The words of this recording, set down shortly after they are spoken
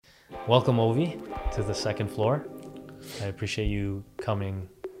Welcome, Ovi, to the second floor. I appreciate you coming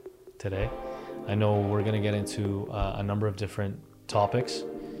today. I know we're going to get into a number of different topics.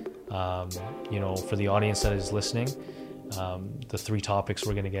 For the audience that is listening, the three topics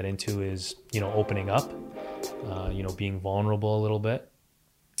we're going to get into is, opening up, being vulnerable a little bit.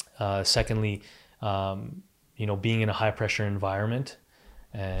 Secondly, being in a high pressure environment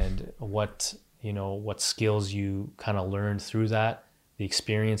and what skills you kind of learned through that, the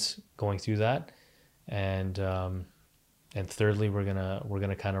experience going through that. And thirdly, we're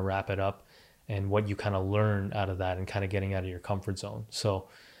gonna kind of wrap it up and what you kind of learn out of that and kind of getting out of your comfort zone. So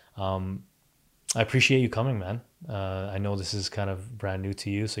I appreciate you coming, man. I know this is kind of brand new to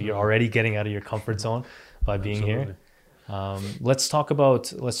you, so you're already getting out of your comfort zone by being Absolutely. here. Let's talk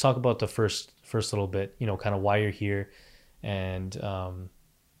about the first little bit, kind of why you're here, and kind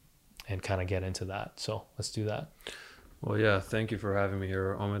of get into that. So let's do that. Well, yeah, thank you for having me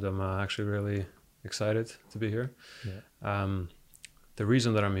here, Omid. I'm actually really excited to be here. Yeah. The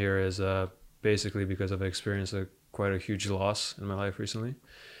reason that I'm here is basically because I've experienced quite a huge loss in my life recently.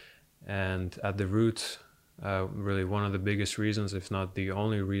 And at the root, really one of the biggest reasons, if not the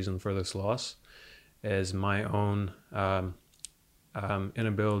only reason for this loss, is my own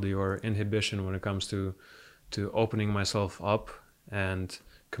inability or inhibition when it comes to opening myself up and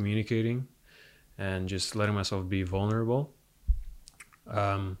communicating and just letting myself be vulnerable.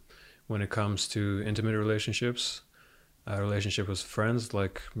 When it comes to intimate relationships, a relationship with friends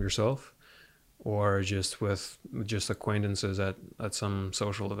like yourself, or just with acquaintances at some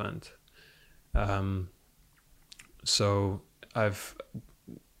social event. So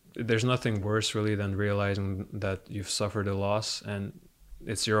there's nothing worse really than realizing that you've suffered a loss and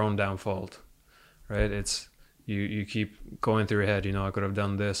it's your own damn fault, right? It's you keep going through your head, I could have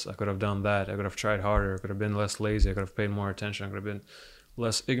done this, I could have done that, I could have tried harder, I could have been less lazy, I could have paid more attention, I could have been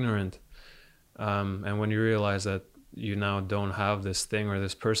less ignorant. And when you realize that you now don't have this thing or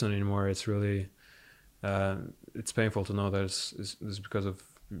this person anymore, it's really it's painful to know that it's because of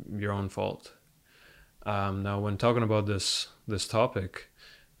your own fault. Now, when talking about this topic,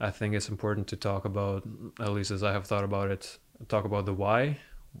 I think it's important to talk about, at least as I have thought about it, talk about the why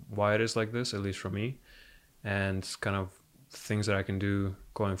it is like this, at least for me, and kind of things that I can do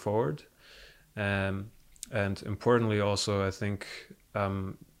going forward. And importantly, also, I think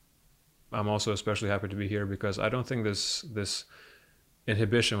I'm also especially happy to be here because I don't think this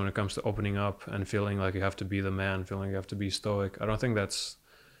inhibition when it comes to opening up and feeling like you have to be the man, feeling you have to be stoic, I don't think that's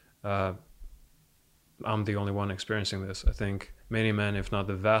I'm the only one experiencing this. I think many men, if not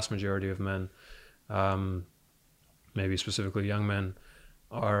the vast majority of men, maybe specifically young men,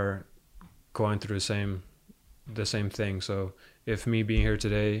 are going through the same thing. So if me being here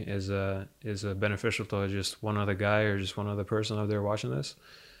today is beneficial to just one other guy or just one other person out there watching this,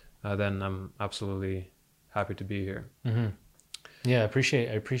 then I'm absolutely happy to be here. Mm-hmm. Yeah, I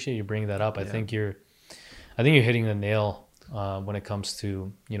appreciate you bringing that up. Yeah. I think you're hitting the nail when it comes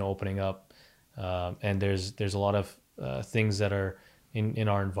to opening up, and there's a lot of things that are in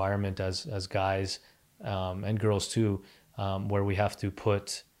our environment as guys and girls too, where we have to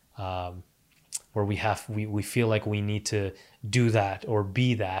put where we feel like we need to do that or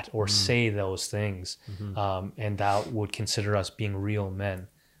be that or say those things, and that would consider us being real men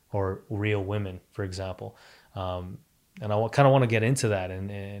or real women, for example. And I kind of want to get into that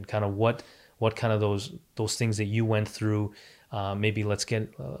and kind of what kind of those things that you went through. Maybe let's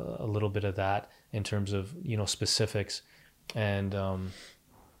get a little bit of that in terms of specifics and the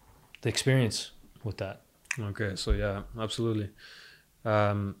experience with that. Okay, so yeah, absolutely.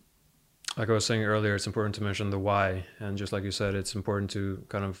 Like I was saying earlier, it's important to mention the why, and just like you said, it's important to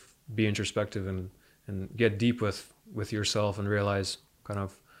kind of be introspective and get deep with yourself and realize kind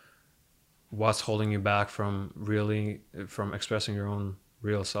of what's holding you back from expressing your own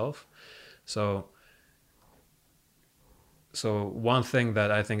real self. So one thing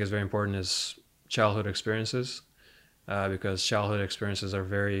that I think is very important is childhood experiences, because childhood experiences are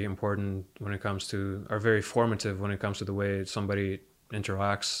very important are very formative when it comes to the way somebody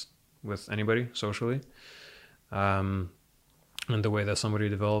interacts with anybody socially, and the way that somebody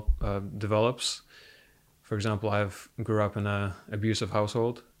develops. For example, I've grew up in an abusive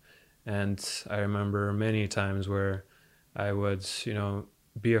household, and I remember many times where I would,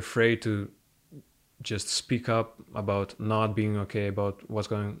 be afraid to just speak up about not being okay about what's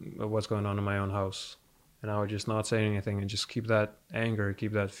going on in my own house, and I would just not say anything and just keep that anger,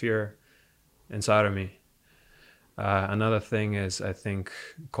 keep that fear inside of me. Another thing is, I think,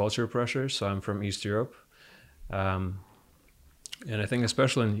 culture pressure. So I'm from East Europe, and I think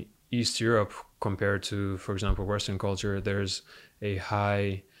especially in East Europe compared to, for example, Western culture, there's a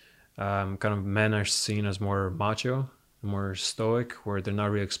high kind of men are seen as more macho, more stoic, where they're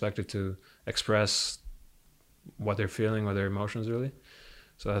not really expected to express what they're feeling or their emotions really.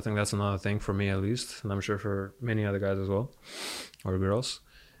 So I think that's another thing for me at least, and I'm sure for many other guys as well, or girls.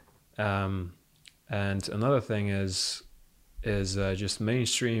 And another thing is just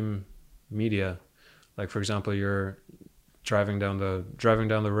mainstream media. Like for example, you're driving down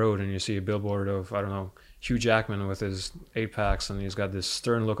the road and you see a billboard of, I don't know, Hugh Jackman with his 8-packs, and he's got this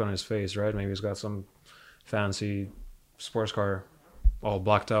stern look on his face, right? Maybe he's got some fancy sports car all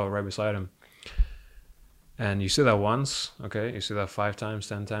blocked out right beside him. And you see that once, okay? You see that 5 times,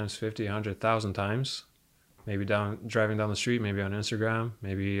 10 times, 50, 100,000 times. Maybe driving down the street, maybe on Instagram,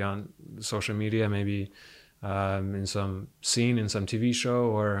 maybe on social media, maybe in some scene, in some TV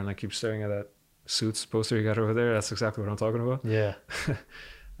show, and I keep staring at that Suits poster you got over there. That's exactly what I'm talking about. Yeah.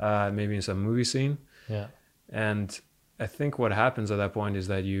 Maybe in some movie scene. Yeah. And I think what happens at that point is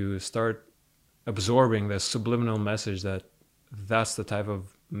that you start absorbing this subliminal message that that's the type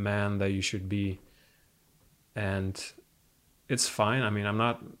of man that you should be. And it's fine. I mean,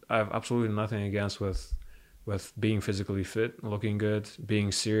 I have absolutely nothing against with being physically fit, looking good,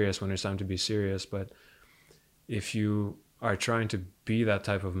 being serious when it's time to be serious. But if you are trying to be that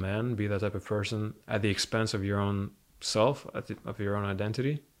type of man, be that type of person at the expense of your own self, of your own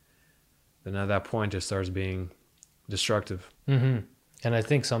identity, then at that point it starts being destructive. Mm-hmm. And I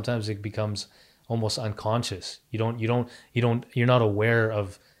think sometimes it becomes almost unconscious. You're not aware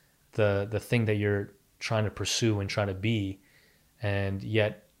of the thing that you're trying to pursue and trying to be, and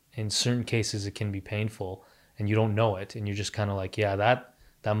yet in certain cases it can be painful and you don't know it, and you're just kind of like, yeah,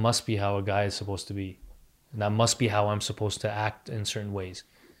 that must be how a guy is supposed to be, and that must be how I'm supposed to act in certain ways.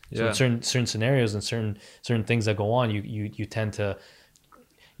 So in certain scenarios and certain things that go on, you tend to,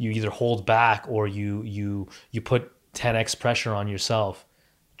 you either hold back or you put 10x pressure on yourself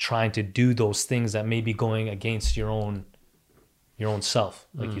trying to do those things that may be going against your own self,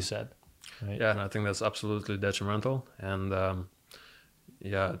 like you said. Right? Yeah, and I think that's absolutely detrimental. And like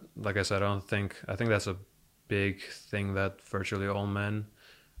I said, I think that's a big thing that virtually all men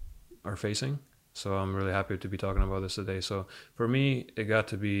are facing. So I'm really happy to be talking about this today. So for me, it got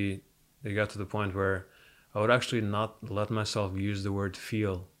to the point where I would actually not let myself use the word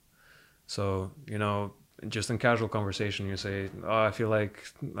feel. So, just in casual conversation, you say, oh, I feel like,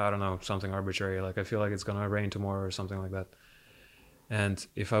 I don't know, something arbitrary. Like I feel like it's going to rain tomorrow or something like that. And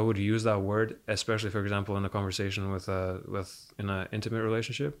if I would use that word, especially, for example, in a conversation in an intimate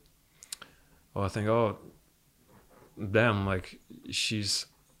relationship, I think, oh, damn, like she's,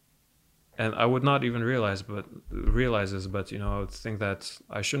 and I would not even realize this, but I would think that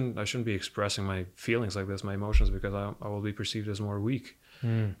I shouldn't be expressing my feelings like this, my emotions, because I will be perceived as more weak,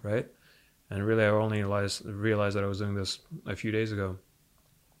 right? And really, I only realized that I was doing this a few days ago.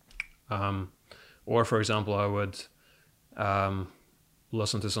 Or, for example, I would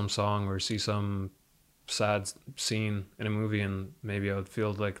listen to some song or see some sad scene in a movie, and maybe I would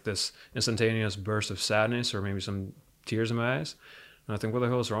feel like this instantaneous burst of sadness or maybe some tears in my eyes. And I think, what the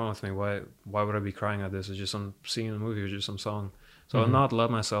hell is wrong with me? Why would I be crying at this? It's just some scene in a movie or just some song. So I'll not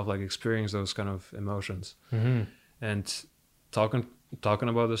let myself experience those kind of emotions. Mm-hmm. And talking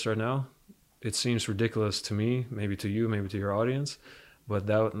about this right now, it seems ridiculous to me, maybe to you, maybe to your audience, but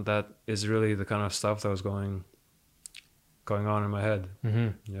that is really the kind of stuff that was going on in my head.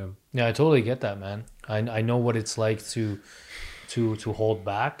 Mm-hmm. Yeah, I totally get that, man. I know what it's like to hold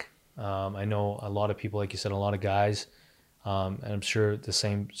back. I know a lot of people, like you said, a lot of guys, and I'm sure the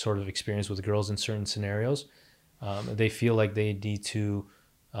same sort of experience with girls in certain scenarios. They feel like they need to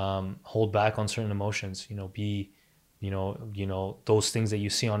hold back on certain emotions, be those things that you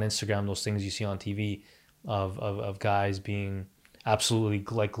see on Instagram, those things you see on TV of guys being absolutely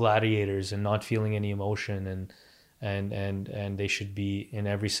like gladiators and not feeling any emotion, and they should be in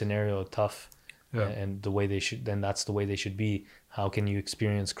every scenario tough, and the way they should, then that's the way they should be. How can you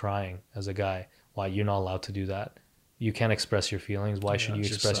experience crying as a guy? Why, you're not allowed to do that. You can't express your feelings. Why should you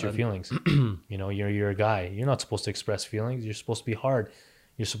express your feelings? You're a guy. You're not supposed to express feelings. You're supposed to be hard.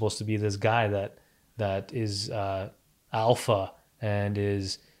 You're supposed to be this guy that is alpha and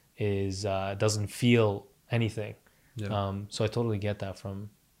is doesn't feel anything. So I totally get that from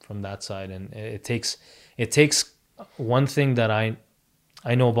that side. And it takes one thing that I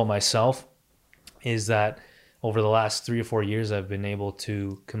know about myself is that over the last 3 or 4 years, I've been able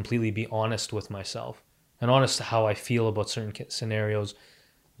to completely be honest with myself and honest to how I feel about certain scenarios,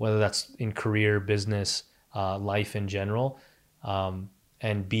 whether that's in career, business, life in general,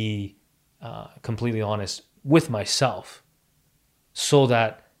 and be completely honest with myself so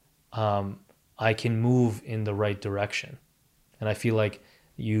that I can move in the right direction. And I feel like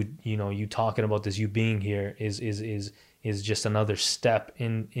you talking about this, you being here is just another step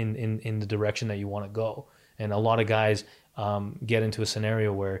in the direction that you want to go. And a lot of guys get into a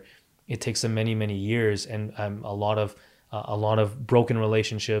scenario where it takes them many years, and a lot of broken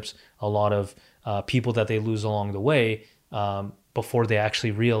relationships, a lot of people that they lose along the way, before they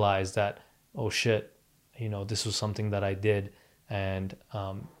actually realize that, oh shit, this was something that I did, and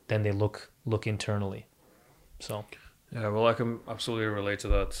then they look internally. So yeah, well, I can absolutely relate to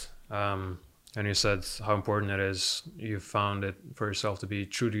that. And you said how important it is. You found it for yourself to be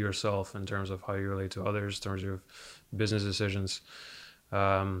true to yourself in terms of how you relate to others, in terms of business decisions.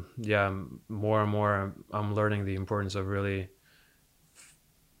 Yeah, more and more I'm learning the importance of really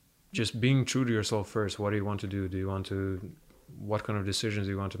just being true to yourself first. What do you want to do? What kind of decisions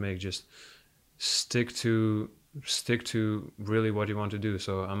do you want to make? Just stick to really what you want to do.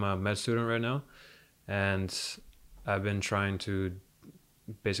 So I'm a med student right now, and I've been trying to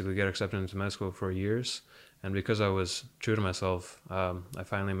basically get accepted into med school for years. And because I was true to myself, I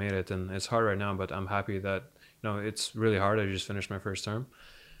finally made it. And it's hard right now, but I'm happy that, it's really hard. I just finished my first term.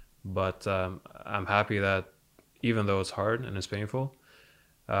 But I'm happy that even though it's hard and it's painful,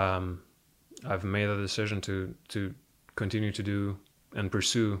 I've made a decision to continue to do and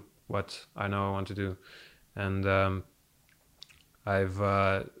pursue what I know I want to do. And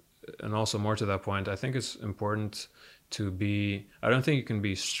and also more to that point, I think it's important I don't think you can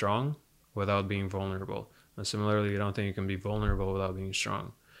be strong without being vulnerable. And similarly, I don't think you can be vulnerable without being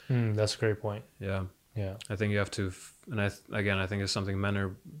strong. That's a great point. Yeah. Yeah. I think you have to, I think it's something men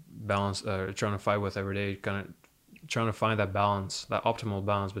are trying to fight with every day, kind of trying to find that balance, that optimal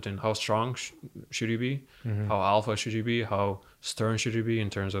balance between how strong should you be, how alpha should you be, how stern should you be in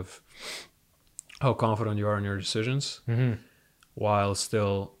terms of how confident you are in your decisions, while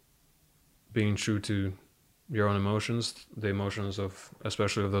still being true to your own emotions, the emotions of,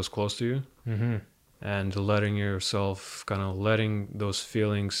 especially of those close to you, and letting those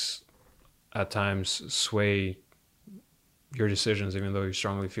feelings at times sway your decisions, even though you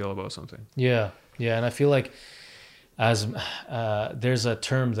strongly feel about something. Yeah. And I feel like as there's a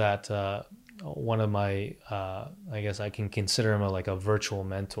term that one of my, I guess I can consider him like a virtual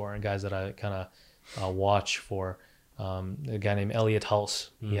mentor, and guys that I kind of watch for, a guy named Elliot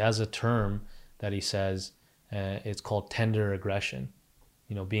Hulse. He has a term that he says, it's called tender aggression,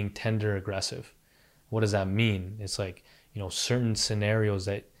 being tender aggressive. What does that mean? It's like, certain scenarios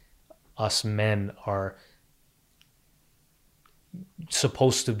that us men are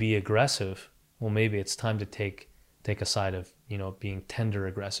supposed to be aggressive. Well, maybe it's time to take a side of, being tender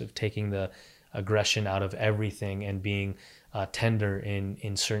aggressive, taking the aggression out of everything and being tender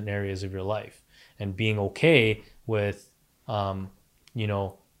in certain areas of your life, and being okay with,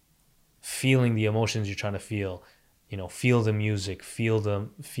 feeling the emotions you're trying to feel, feel the music, feel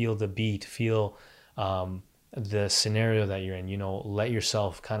the beat, feel the scenario that you're in, let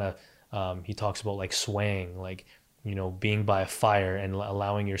yourself kind of, he talks about like swaying, like, being by a fire and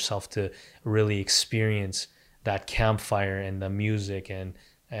allowing yourself to really experience that campfire and the music and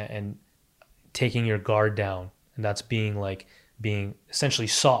taking your guard down. And that's being essentially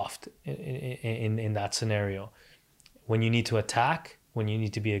soft in that scenario. When you need to attack, when you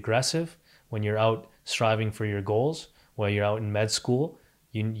need to be aggressive, when you're out striving for your goals, when you're out in med school,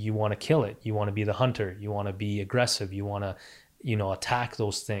 you want to kill it. You want to be the hunter. You want to be aggressive. You want to, attack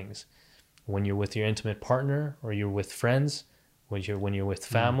those things. When you're with your intimate partner, or you're with friends, when you're with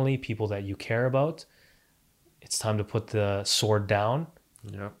family, people that you care about, it's time to put the sword down.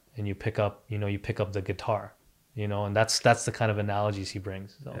 Yeah. And you pick up the guitar, and that's the kind of analogies he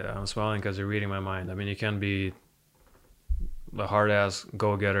brings. So. Yeah, I'm smiling because you're reading my mind. I mean, you can be the hard-ass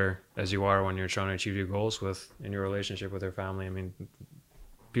go-getter as you are when you're trying to achieve your goals in your relationship with your family. I mean,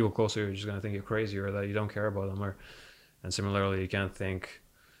 people close to you are just going to think you're crazy, or that you don't care about them. And similarly, you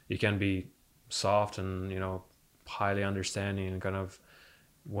can be soft and, highly understanding, and kind of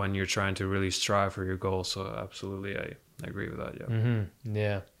when you're trying to really strive for your goals. So absolutely, I agree with that. Yeah.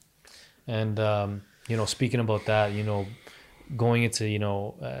 Yeah. And, speaking about that, going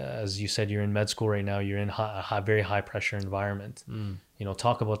into, as you said, you're in med school right now, you're in a very high pressure environment.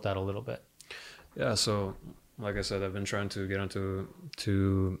 Talk about that a little bit. Yeah. So like I said, I've been trying to get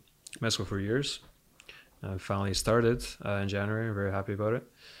into med school for years. I finally started in January. I'm very happy about it.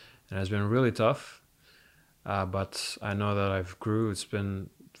 And it's been really tough. But I know that I've grew. It's been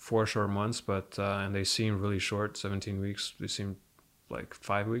 4 short months, but and they seem really short, 17 weeks. They seem like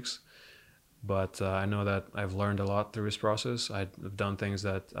 5 weeks. But I know that I've learned a lot through this process. I've done things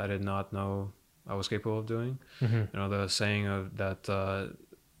that I did not know I was capable of doing. The saying of that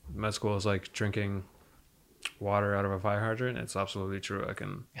med school is like drinking water out of a fire hydrant. It's absolutely true. I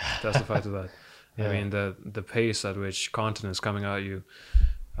can testify to that. Yeah. I mean, the pace at which content is coming at you,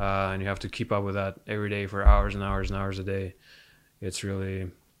 and you have to keep up with that every day for hours and hours and hours a day. It's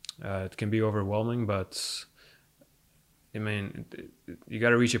really, it can be overwhelming, but I mean, you got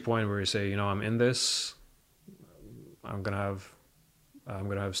to reach a point where you say, you know, I'm in this. I'm gonna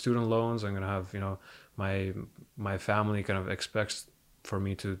have student loans. I'm gonna have, you know, my family kind of expects for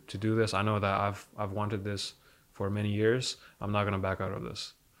me to do this. I know that I've wanted this for many years. I'm not gonna back out of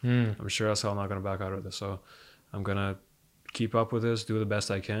this. I'm sure as hell not gonna back out of this. So I'm gonna keep up with this, do the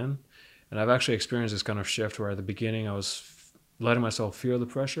best I can. And I've actually experienced this kind of shift where at the beginning I was letting myself feel the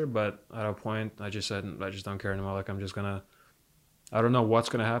pressure, but at a point I just said, I just don't care anymore. Like, I don't know what's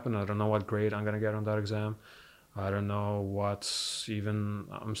gonna happen. I don't know what grade I'm gonna get on that exam. I don't know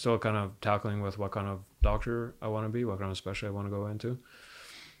I'm still kind of tackling with what kind of doctor I want to be, what kind of specialty I want to go into.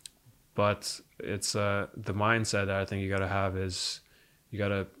 But it's the mindset that I think you got to have is you got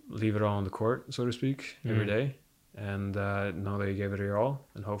to leave it all on the court, so to speak, every day, and know that you gave it your all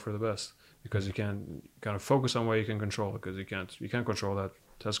and hope for the best, because you can't kind of focus on what you can control, because you can't control that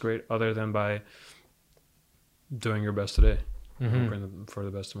test grade other than by doing your best today, hoping for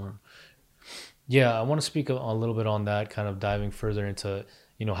the best tomorrow. Yeah, I want to speak a little bit on that, kind of diving further into,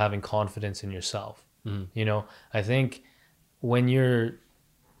 you know, having confidence in yourself. You know, I think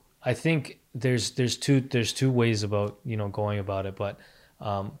there's two ways about, you know, going about it, but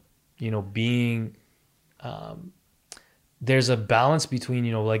you know, there's a balance between,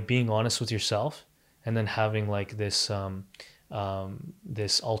 you know, like being honest with yourself and then having like this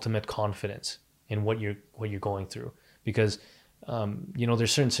this ultimate confidence in what you're going through, because you know,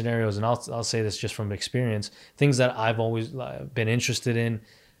 there's certain scenarios, and I'll say this just from experience, things that I've always been interested in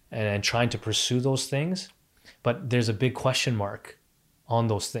and trying to pursue those things, but there's a big question mark on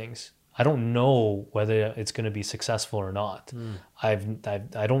those things. I don't know whether it's going to be successful or not. I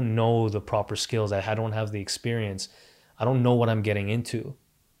don't know the proper skills. I don't have the experience. I don't know what I'm getting into.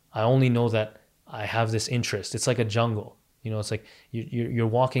 I only know that I have this interest. It's like a jungle. You know, it's like you're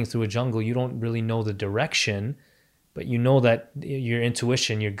walking through a jungle. You don't really know the direction, but you know that your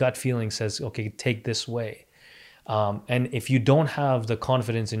intuition, your gut feeling says, okay, take this way. And if you don't have the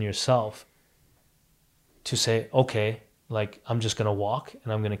confidence in yourself to say, okay, like I'm just going to walk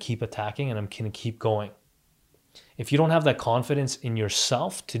and I'm going to keep attacking and I'm going to keep going. If you don't have that confidence in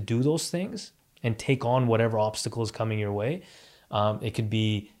yourself to do those things and take on whatever obstacle is coming your way, it could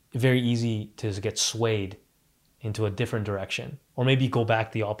be very easy to get swayed into a different direction, or maybe go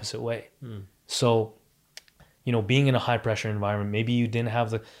back the opposite way. So, you know, being in a high pressure environment, maybe you didn't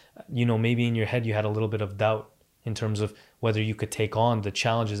have maybe in your head you had a little bit of doubt in terms of whether you could take on the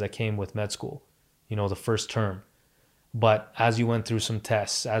challenges that came with med school, you know, the first term. But as you went through some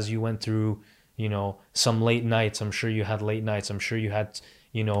tests, as you went through, you know, some late nights, I'm sure you had late nights. I'm sure you had,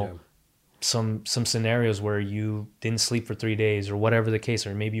 you know, some scenarios where you didn't sleep for 3 days or whatever the case,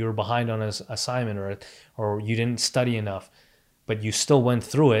 or maybe you were behind on an assignment or you didn't study enough, but you still went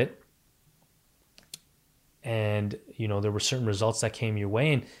through it. And, you know, there were certain results that came your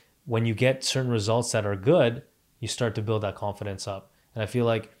way. And when you get certain results that are good, you start to build that confidence up. And I feel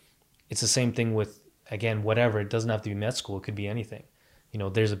like it's the same thing with, again, whatever. It doesn't have to be med school. It could be anything. You know,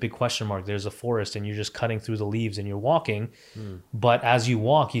 there's a big question mark. There's a forest and you're just cutting through the leaves and you're walking. But as you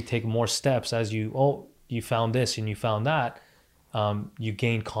walk, you take more steps. As you found this and you found that, you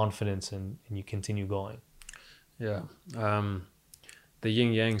gain confidence and you continue going. Yeah. The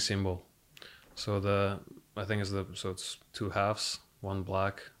yin yang symbol. So it's two halves, one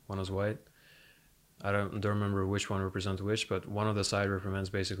black, one is white. I don't remember which one represents which, but one of those sides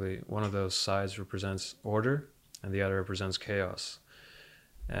represents order and the other represents chaos.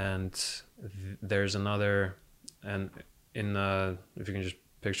 And there's another, and if you can just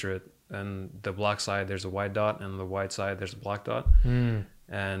picture it, and the black side there's a white dot, and the white side there's a black dot.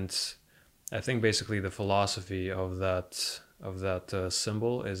 And I think basically the philosophy of that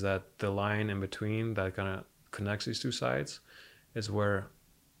symbol is that the line in between that kind of connects these two sides is where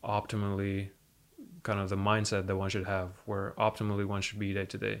optimally kind of the mindset that one should have, where optimally one should be day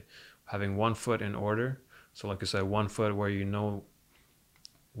to day, having one foot in order. So like I said, one foot where you know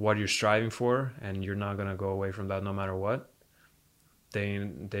what you're striving for and you're not going to go away from that no matter what. Day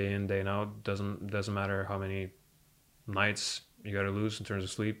in, day out, doesn't matter how many nights you got to lose in terms of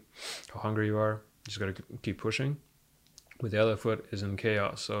sleep, how hungry you are, you just got to keep pushing. But the other foot is in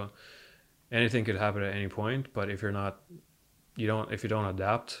chaos. So anything could happen at any point, but if you don't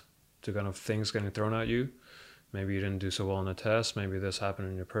adapt to kind of things getting thrown at you, maybe you didn't do so well on a test, maybe this happened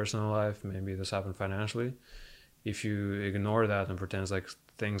in your personal life, maybe this happened financially. If you ignore that and pretend like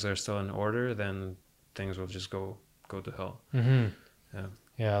things are still in order, then things will just go to hell. Mm-hmm. Yeah.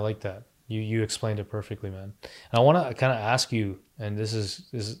 Yeah, I like that. You explained it perfectly, man. And I want to kind of ask you, and this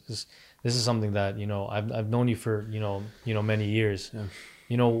is something that, you know, I've known you for, many years. Yeah.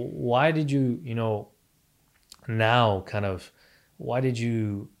 You know, why did you, now kind of, why did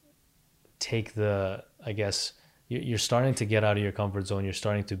you take the, I guess you're starting to get out of your comfort zone. You're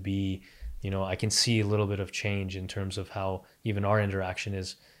starting to be, I can see a little bit of change in terms of how even our interaction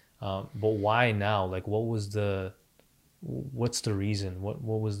is. But why now? Like, what's the reason? What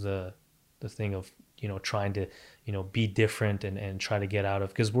was the thing of, trying to, be different and try to get out of,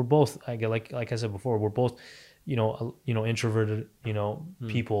 because we're both, I get, like I said before, we're both, introverted,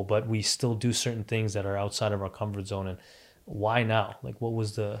 people, but we still do certain things that are outside of our comfort zone. And why now? Like, what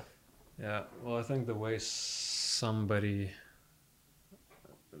was the... Yeah, well, I think the way somebody,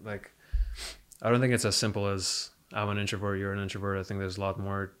 like, I don't think it's as simple as I'm an introvert, you're an introvert. I think there's a lot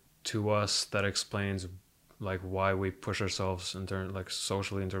more to us that explains, like, why we push ourselves in terms, like,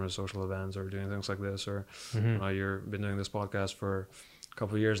 socially, in terms of social events or doing things like this, or you've been doing this podcast for a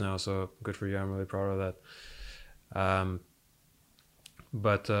couple of years now, so good for you. I'm really proud of that.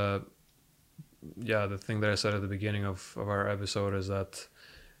 But the thing that I said at the beginning of our episode is that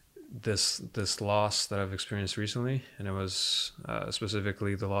this loss that I've experienced recently, and it was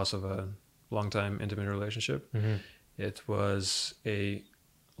specifically the loss of a long-time intimate relationship. It was a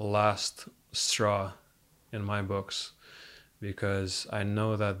last straw in my books, because I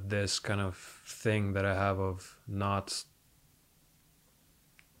know that this kind of thing that I have of not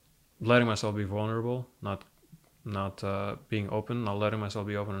letting myself be vulnerable, not being open, not letting myself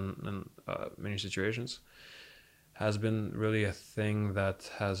be open in many situations, has been really a thing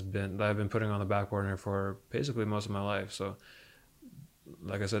that I've been putting on the back burner for basically most of my life. So,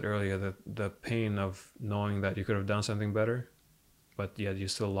 like I said earlier, the pain of knowing that you could have done something better, but yet you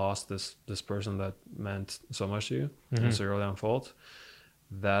still lost this person that meant so much to you, and it's your own fault.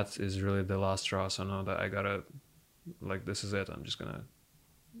 That is really the last straw. So I know that I gotta, like, this is it. I'm just gonna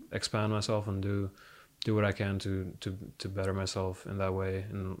expand myself and do what I can to better myself in that way,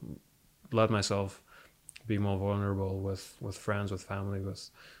 and let myself be more vulnerable with friends, with family,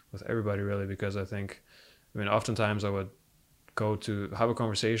 with everybody, really. Because I think, oftentimes I would go to have a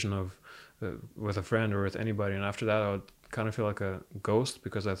conversation with a friend or with anybody, and after that I would kind of feel like a ghost,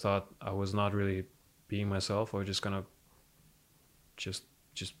 because I thought I was not really being myself. I was just kind of just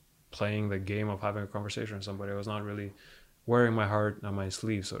playing the game of having a conversation with somebody. I was not really wearing my heart on my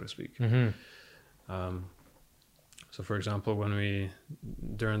sleeve, so to speak. So for example,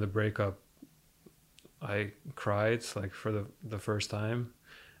 during the breakup, I cried, like, for the first time,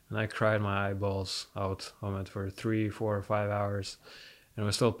 and I cried my eyeballs out on it for 3, 4, or 5 hours, and it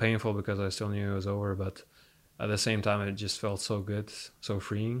was still painful because I still knew it was over, but at the same time it just felt so good, so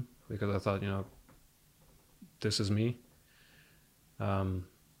freeing, because I thought, this is me.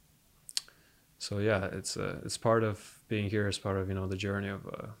 So yeah, it's part of being here, it's part of, the journey of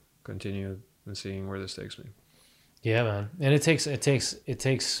continue and seeing where this takes me. Yeah, man. And it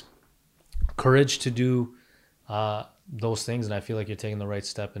takes courage to do those things, and I feel like you're taking the right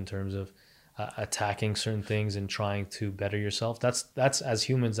step in terms of attacking certain things and trying to better yourself. That's as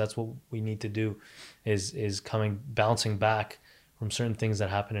humans, that's what we need to do, is bouncing back from certain things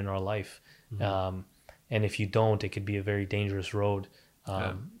that happen in our life. And if you don't, it could be a very dangerous road.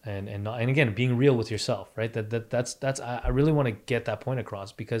 And again, being real with yourself, right? That's I really want to get that point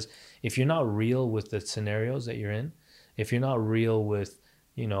across, because if you're not real with the scenarios that you're in, if you're not real with,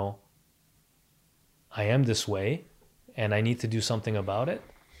 I am this way and I need to do something about it,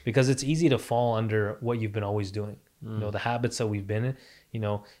 because it's easy to fall under what you've been always doing. The habits that we've been in,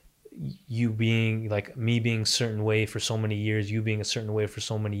 you being like me, being a certain way for so many years, you being a certain way for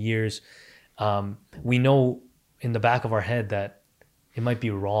so many years. We know in the back of our head that it might be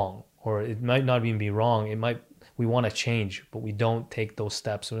wrong, or it might not even be wrong. We want to change, but we don't take those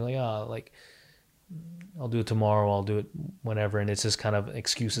steps. We're like, I'll do it tomorrow, I'll do it whenever. And it's just kind of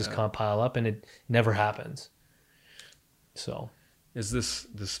excuses pile up, and it never happens. So is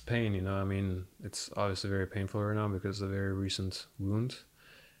this pain, it's obviously very painful right now because of a very recent wound,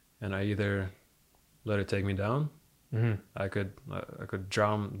 and I either let it take me down. I could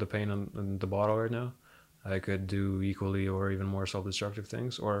drown the pain in the bottle right now. I could do equally or even more self-destructive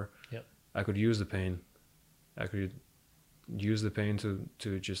things, or I could use the pain. I could use the pain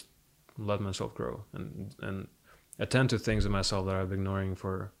to just let myself grow and attend to things in myself that I've been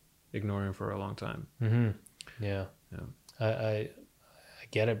ignoring for a long time. Yeah. I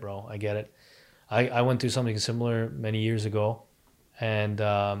get it, bro. I get it. I went through something similar many years ago, and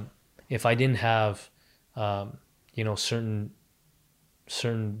if I didn't have certain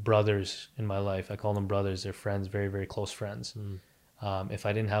certain brothers in my life. I call them brothers. They're friends, very, very close friends. If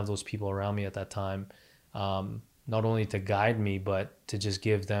I didn't have those people around me at that time, not only to guide me, but to just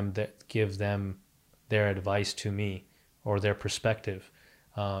give them their advice to me or their perspective,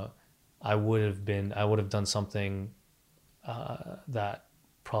 I would have done something that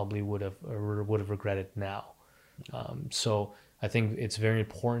probably would have regretted now. So I think it's very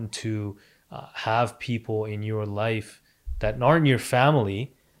important to have people in your life that aren't your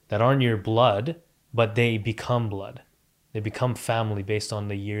family, that aren't your blood, but they become blood. They become family based on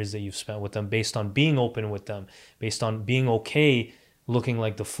the years that you've spent with them, based on being open with them, based on being okay looking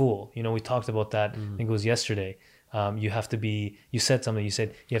like the fool. You know, we talked about that, I think it was yesterday. You said something, you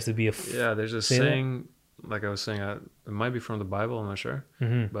said you have to be yeah, there's a saying, like I was saying, it might be from the Bible, I'm not sure,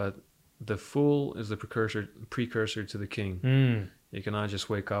 but the fool is the precursor to the king. You cannot just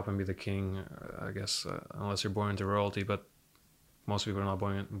wake up and be the king, I guess, unless you're born into royalty, but most people are not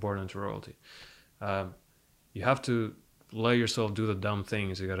born into royalty. You have to let yourself do the dumb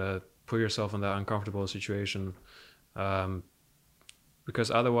things. You gotta put yourself in that uncomfortable situation,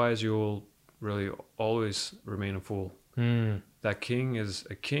 because otherwise you'll really always remain a fool. That king is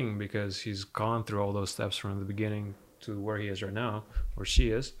a king because he's gone through all those steps from the beginning to where he is right now, or she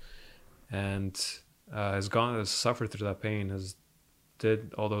is, and has suffered through that pain, has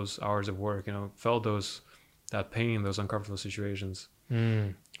did all those hours of work, felt that pain, those uncomfortable situations.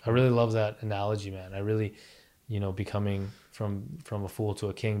 I really love that analogy, man. I really, becoming from a fool to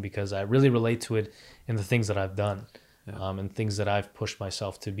a king, because I really relate to it in the things that I've done, and things that I've pushed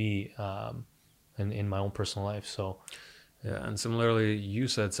myself to be, in my own personal life. So, yeah. And similarly, you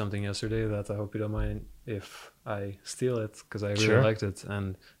said something yesterday that I hope you don't mind if I steal it, because I really liked it,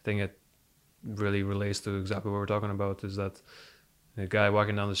 and I think it really relates to exactly what we're talking about. Is that the guy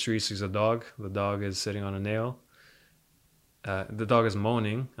walking down the street sees a dog. The dog is sitting on a nail. The dog is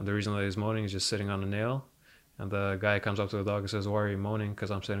moaning, and the reason that he's moaning is just sitting on a nail. And the guy comes up to the dog and says, "Why are you moaning?" "Because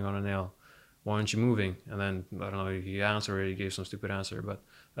I'm sitting on a nail." "Why aren't you moving?" And then, I don't know, he answered, he gave some stupid answer, but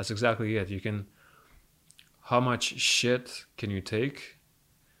that's exactly it. How much shit can you take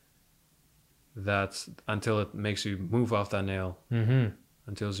that until it makes you move off that nail?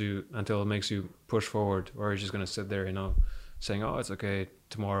 Until it makes you push forward, or you're just going to sit there, saying, "Oh, it's okay,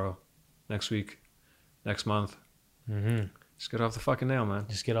 tomorrow, next week, next month." Just get off the fucking nail, man.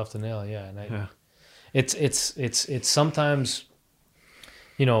 Just get off the nail, yeah. And it's sometimes,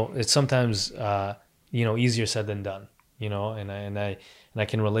 easier said than done, and I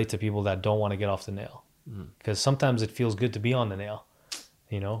can relate to people that don't want to get off the nail, because sometimes it feels good to be on the nail,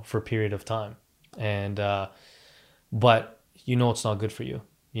 for a period of time, and but it's not good for you.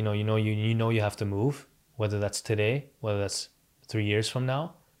 You have to move, whether that's today, whether that's 3 years from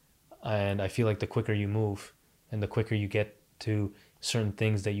now, and I feel like the quicker you move and the quicker you get to certain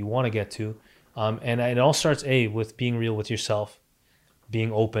things that you want to get to, and it all starts with being real with yourself,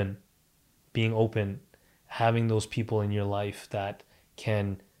 being open, having those people in your life that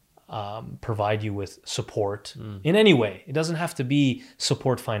can provide you with support in any way. It doesn't have to be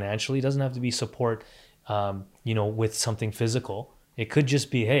support financially. It doesn't have to be support, with something physical. It could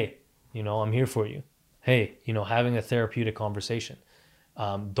just be, hey, I'm here for you. Hey, having a therapeutic conversation.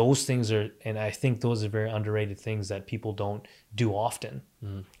 Those things are, and I think those are very underrated things that people don't do often.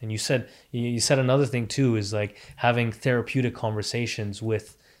 And you said another thing too, is like having therapeutic conversations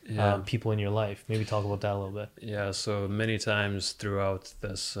with people in your life. Maybe talk about that a little bit. Yeah. So many times throughout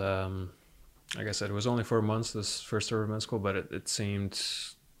this, like I said, it was only 4 months, this first year of med school, but it seemed,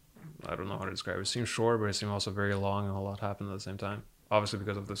 I don't know how to describe it. It seemed short, but it seemed also very long, and a lot happened at the same time. Obviously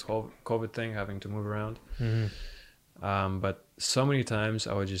because of this whole COVID thing, having to move around. But so many times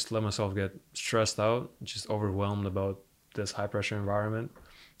I would just let myself get stressed out, just overwhelmed about this high pressure environment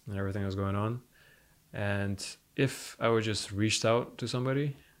and everything that was going on. And if I would just reached out to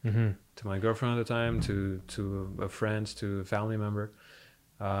somebody, to my girlfriend at the time, to a friend, to a family member,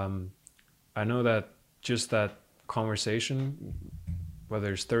 I know that just that conversation,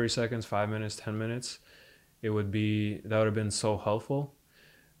 whether it's 30 seconds, 5 minutes, 10 minutes, that would have been so helpful.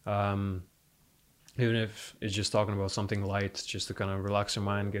 Even if it's just talking about something light, just to kind of relax your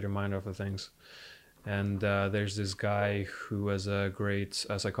mind, get your mind off of things. And there's this guy who was a great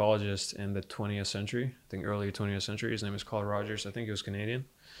psychologist in the 20th century, I think early 20th century. His name is Carl Rogers. I think he was Canadian.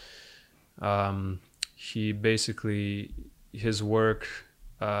 He basically, his work,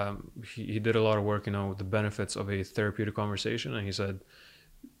 he did a lot of work, with the benefits of a therapeutic conversation. And he said,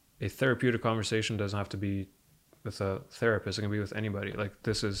 a therapeutic conversation doesn't have to be with a therapist. It can be with anybody. Like,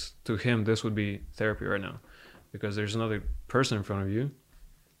 to him, this would be therapy right now, because there's another person in front of you,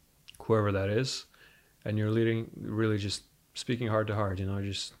 whoever that is, and you're really just speaking heart to heart,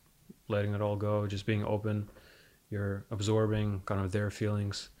 just letting it all go, just being open. You're absorbing kind of their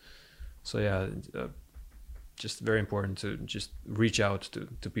feelings. So yeah, just very important to just reach out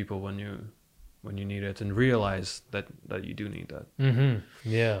to people when you need it, and realize that you do need that.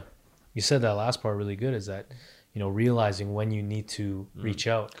 Yeah, you said that last part really good, is that realizing when you need to reach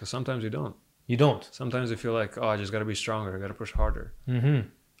out, because sometimes you don't. Sometimes you feel like, oh, I just got to be stronger, I got to push harder.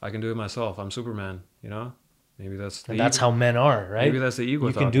 I can do it myself, I'm Superman. Maybe that's and that's how men are, right? Maybe that's the ego.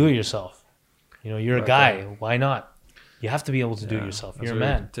 You can do it yourself. You're a guy, why not? You have to be able to do it yourself. You're a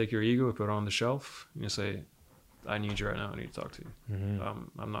man. Take your ego, put it on the shelf, and you say, I need you right now, I need to talk to you.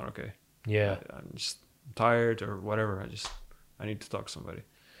 I'm not okay. Yeah. I'm just tired or whatever. I need to talk to somebody.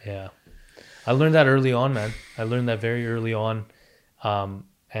 Yeah. I learned that early on, man. I learned that very early on.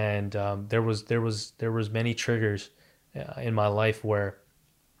 And there was many triggers in my life where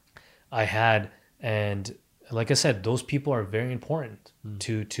I had, and like I said, those people are very important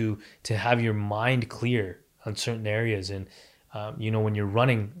to have your mind clear on certain areas. And when you're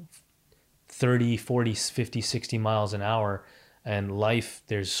running 30, 40, 50, 60 miles an hour, and life,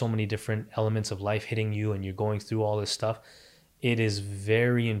 there's so many different elements of life hitting you, and you're going through all this stuff, it is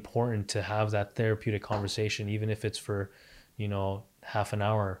very important to have that therapeutic conversation, even if it's for half an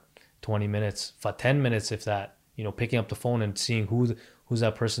hour, 20 minutes, 10 minutes, if that, picking up the phone and seeing who's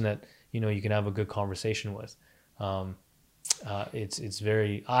that person that you can have a good conversation with. I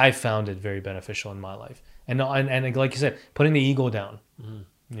found it very beneficial in my life, and like you said, putting the ego down.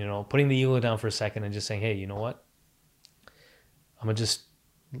 Putting the ego down for a second and just saying, hey, you know what? I'm just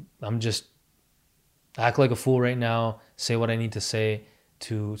act like a fool right now, say what I need to say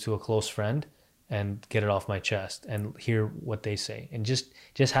to a close friend, and get it off my chest and hear what they say. And just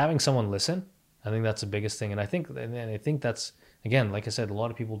having someone listen, I think that's the biggest thing. And I think that's, again, like I said, a lot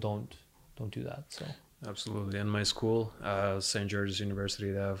of people don't do that. So absolutely. In my school, St. George's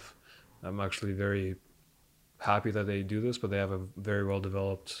University, I'm actually very happy that they do this, but they have a very well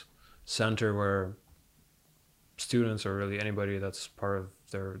developed center where students, or really anybody that's part of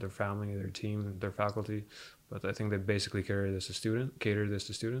their family, their team, their faculty, but I think they basically cater this to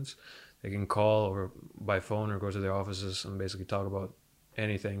students. They can call or by phone or go to their offices and basically talk about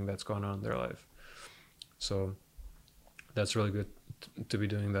anything that's going on in their life. So that's really good to be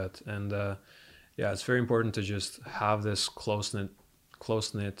doing that. And it's very important to just have this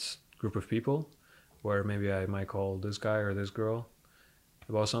close-knit group of people, where maybe I might call this guy or this girl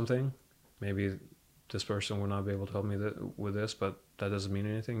about something. Maybe this person will not be able to help me with this, but that doesn't mean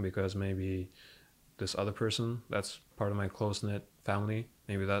anything, because maybe this other person that's part of my close-knit family,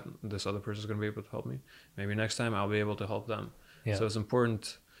 maybe that this other person is going to be able to help me. Maybe next time I'll be able to help them. Yeah. So it's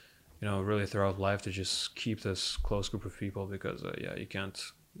important, really throughout life, to just keep this close group of people, because you can't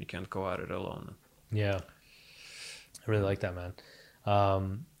go at it alone. Yeah, I really like that, man.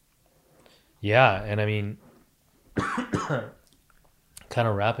 And I mean, kind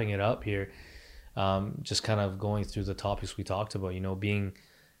of wrapping it up here, just kind of going through the topics we talked about, being,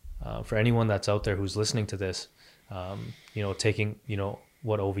 for anyone that's out there who's listening to this, taking,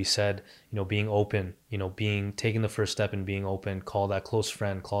 what Ovi said, being open, taking the first step and being open, call that close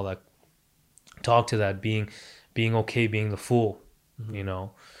friend, talk to that, being okay, being the fool,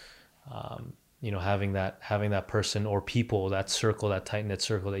 having that person or people, that circle, that tight knit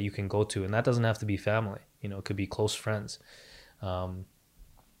circle that you can go to. And that doesn't have to be family, it could be close friends.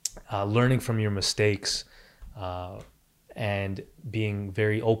 Learning from your mistakes, and being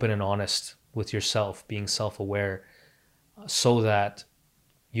very open and honest with yourself, being self-aware, so that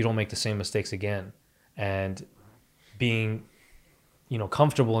you don't make the same mistakes again, and being,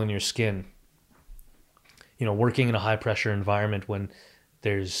 comfortable in your skin, working in a high pressure environment when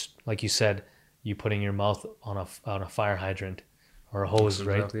there's, like you said, you putting your mouth on a fire hydrant or a hose. That's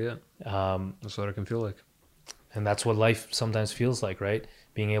exactly right? That's what it can feel like. And that's what life sometimes feels like, right?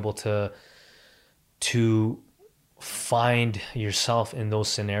 Being able to find yourself in those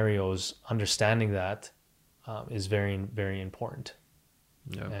scenarios, understanding that is very, very important.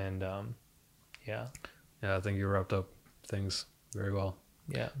 Yeah. And I think you wrapped up things very well.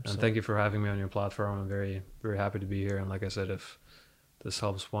 Yeah. And thank you for having me on your platform. I'm very, very happy to be here. And like I said, if this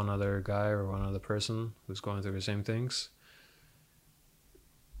helps one other guy or one other person who's going through the same things,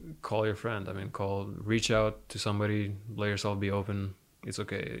 call your friend. Reach out to somebody, let yourself be open. It's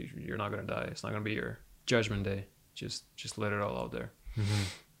okay. You're not going to die. It's not going to be your judgment day. Just let it all out there.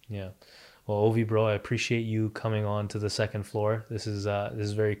 Mm-hmm. Yeah. Well, Ovi, bro, I appreciate you coming on to the second floor. This is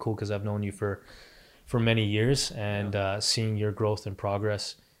very cool, because I've known you for many years, and seeing your growth and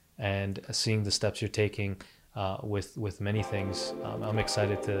progress, and seeing the steps you're taking with many things. I'm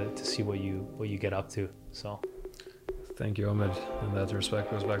excited to see what you get up to. So Thank you, Ahmed. And that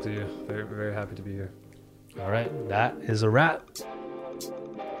respect goes back to you. Very, very happy to be here. All right, that is a wrap.